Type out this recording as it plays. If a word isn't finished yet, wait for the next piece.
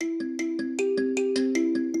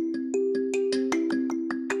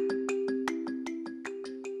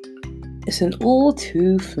It's an all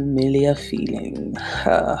too familiar feeling.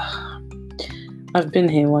 I've been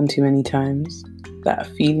here one too many times. That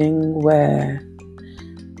feeling where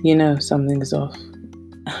you know something is off.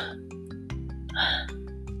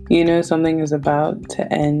 You know something is about to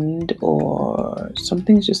end or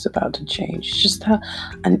something's just about to change. It's just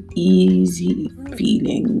an easy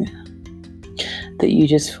feeling that you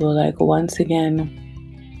just feel like once again,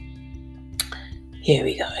 here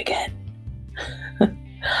we go again.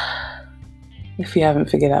 If you haven't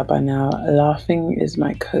figured out by now, laughing is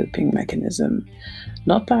my coping mechanism.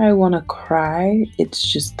 Not that I want to cry, it's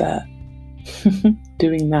just that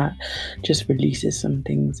doing that just releases some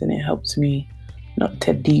things and it helps me not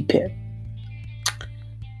to deep it.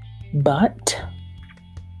 But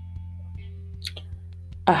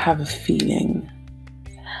I have a feeling,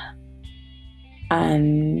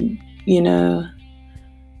 and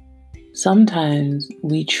sometimes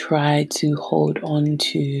we try to hold on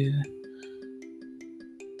to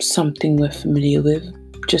something we're familiar with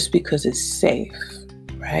just because it's safe,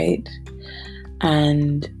 right?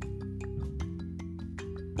 And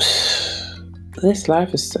this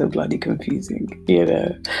life is so bloody confusing,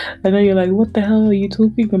 I know you're like, what the hell are you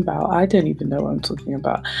talking about? I don't even know what I'm talking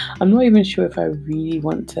about. I'm not even sure if I really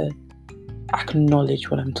want to acknowledge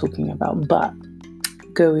what I'm talking about, but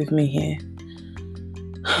go with me here.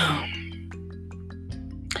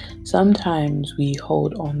 Sometimes we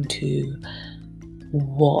hold on to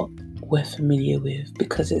what we're familiar with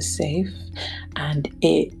because it's safe and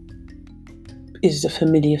it is a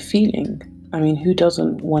familiar feeling. I mean, who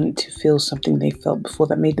doesn't want to feel something they felt before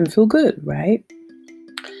that made them feel good, right?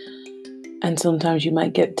 And sometimes you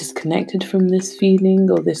might get disconnected from this feeling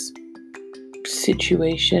or this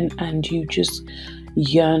situation and you just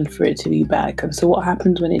yearn for it to be back. And so what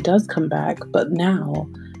happens when it does come back? But now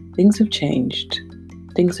things have changed.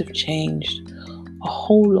 Things have changed a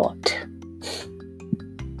whole lot.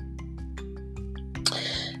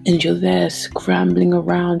 And you're there scrambling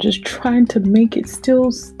around, just trying to make it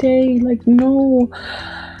still stay. Like, no.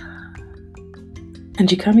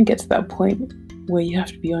 And you kind of get to that point where you have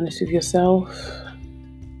to be honest with yourself.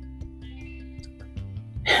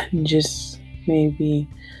 And just maybe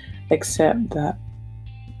accept that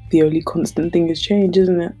the only constant thing is change,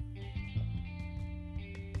 isn't it?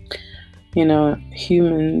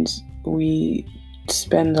 Humans, we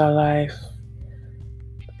spend our life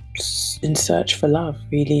in search for love,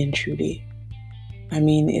 really and truly. I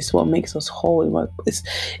mean, it's what makes us whole.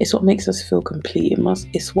 It's what makes us feel complete.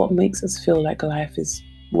 It's what makes us feel like life is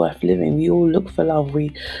worth living. We all look for love.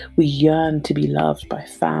 We yearn to be loved by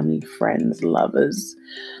family, friends, lovers.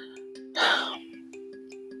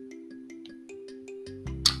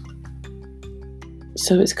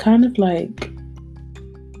 So it's kind of like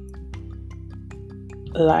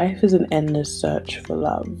life is an endless search for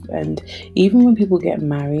love. And even when people get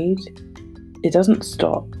married, it doesn't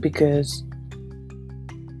stop because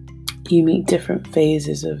you meet different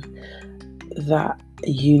phases of that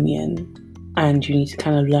union and you need to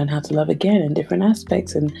kind of learn how to love again in different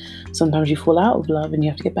aspects. And sometimes you fall out of love and you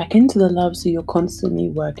have to get back into the love, so you're constantly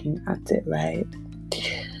working at it, right?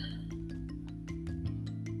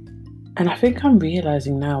 And I think I'm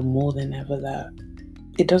realizing now more than ever that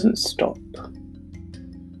it doesn't stop.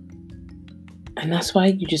 And that's why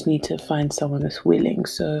you just need to find someone that's willing.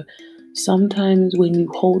 So sometimes when you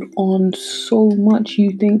hold on so much,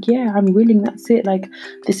 you think, yeah, I'm willing, that's it. Like,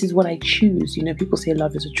 this is what I choose. People say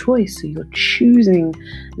love is a choice. So you're choosing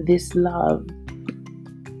this love.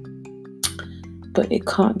 But it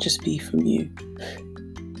can't just be from you.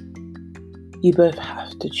 You both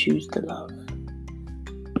have to choose the love.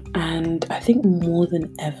 And I think more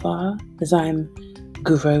than ever, as I'm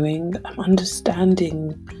growing, I'm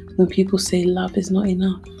understanding when people say love is not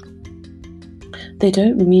enough. They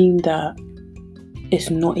don't mean that it's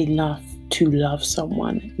not enough to love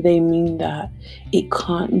someone. They mean that it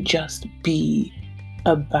can't just be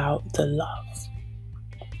about the love.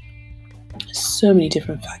 So many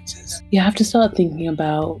different factors. You have to start thinking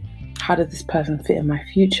about, how does this person fit in my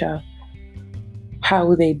future? How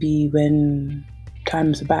will they be when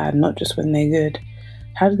times are bad, not just when they're good?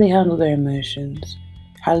 How do they handle their emotions?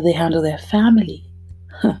 How do they handle their family?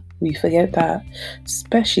 We forget that,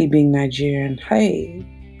 especially being Nigerian. Hey,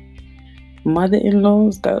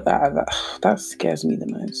 mother-in-laws, that scares me the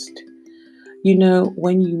most.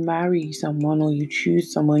 When you marry someone or you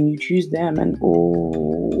choose someone, you choose them and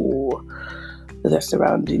their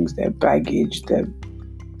surroundings, their baggage, their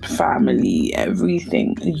family,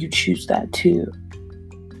 everything. You choose that too.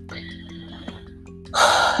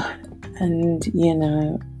 And,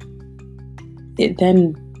 it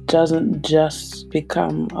then doesn't just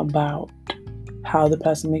become about how the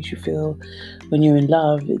person makes you feel when you're in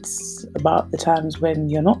love. It's about the times when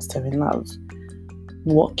you're not still in love.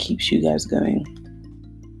 What keeps you guys going?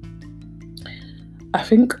 I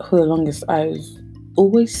think for the longest I've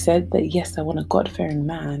always said that yes, I want a God-fearing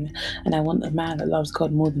man, and I want a man that loves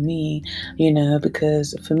God more than me,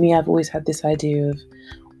 because for me, I've always had this idea of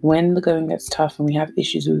when the going gets tough and we have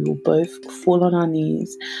issues, we will both fall on our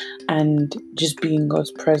knees and just be in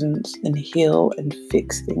God's presence and heal and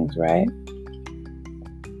fix things, right?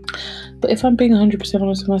 But if I'm being 100%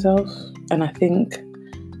 honest with myself, and I think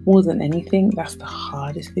more than anything, that's the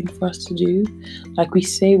hardest thing for us to do. Like, we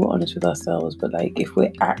say we're honest with ourselves, but like, if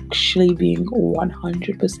we're actually being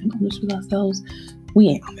 100% honest with ourselves, we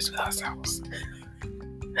ain't honest with ourselves.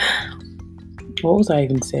 What was I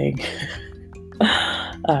even saying?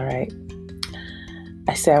 All right.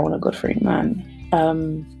 I say I want a God-fearing man.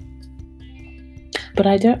 But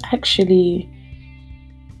I don't actually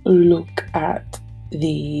look at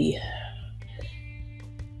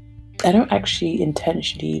I don't actually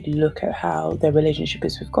intentionally look at how their relationship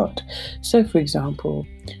is with God. So, for example,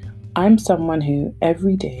 I'm someone who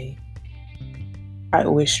every day I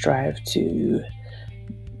always strive to,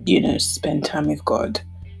 spend time with God.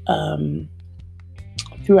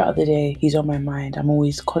 Throughout the day, He's on my mind. I'm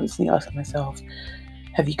always constantly asking myself,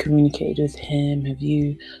 have you communicated with Him? Have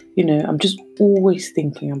you, I'm just always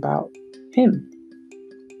thinking about Him.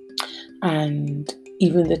 And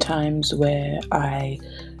even the times where I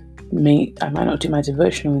might not do my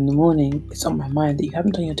devotional in the morning, it's on my mind that you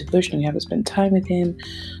haven't done your devotional, you haven't spent time with Him,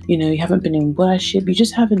 you haven't been in worship, you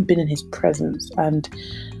just haven't been in His presence, and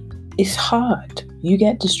it's hard. You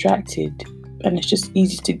get distracted and it's just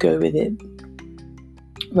easy to go with it,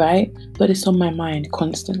 right? But it's on my mind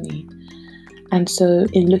constantly. And so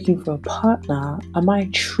in looking for a partner, am I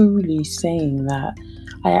truly saying that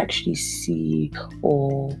I actually see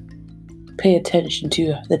or pay attention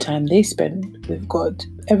to the time they spend with God?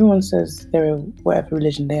 Everyone says they're whatever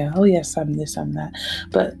religion they are. Oh yes, I'm this, I'm that.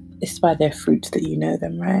 But it's by their fruits that you know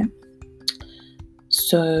them, right?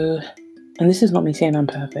 So, and this is not me saying I'm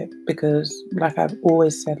perfect, because like I've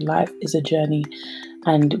always said, life is a journey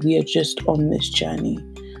and we are just on this journey.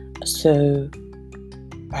 So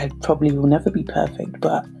I probably will never be perfect,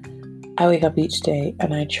 but I wake up each day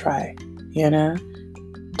and I try,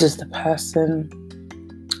 Does the person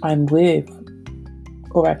I'm with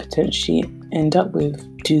or I potentially end up with,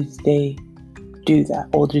 do they do that,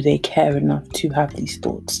 or do they care enough to have these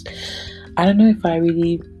thoughts? I don't know if I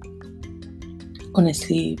really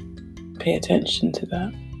honestly pay attention to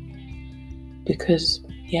that, because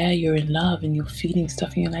you're in love and you're feeling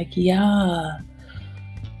stuff and you're like, yeah,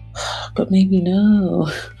 but maybe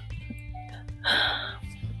no.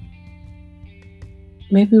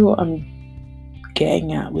 Maybe what I'm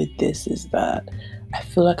getting at with this is that I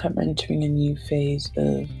feel like I'm entering a new phase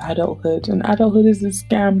of adulthood, and adulthood is a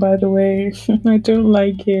scam, by the way. I don't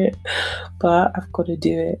like it, but I've got to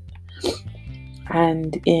do it.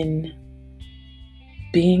 And in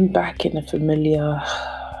being back in a familiar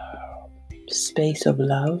space of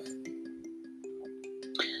love,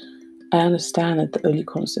 I understand that the only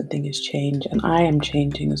constant thing is change, and I am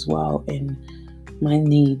changing as well in my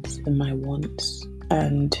needs and my wants,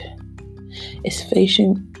 and it's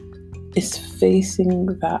facing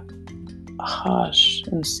that harsh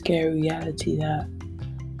and scary reality that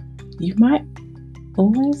you might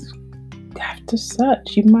always have to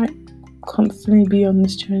search. You might constantly be on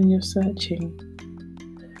this journey of searching,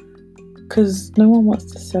 because no one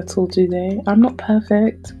wants to settle, do they? I'm not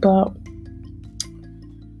perfect, but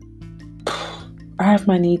I have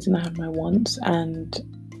my needs and I have my wants, and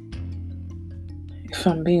if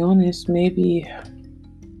I'm being honest, they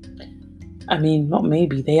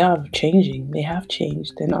are changing. They have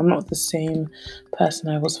changed, and I'm not the same person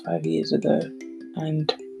I was 5 years ago.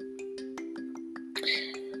 And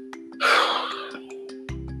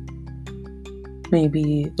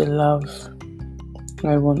maybe the love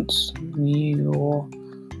I once knew or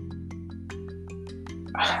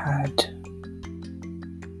had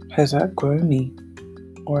has outgrown me,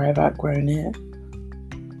 or I've outgrown it.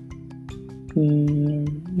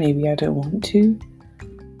 Maybe I don't want to,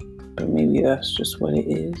 but maybe that's just what it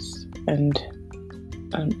is. And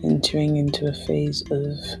I'm entering into a phase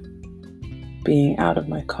of being out of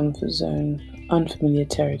my comfort zone, unfamiliar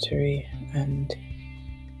territory, and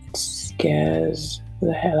it scares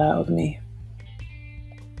the hell out of me.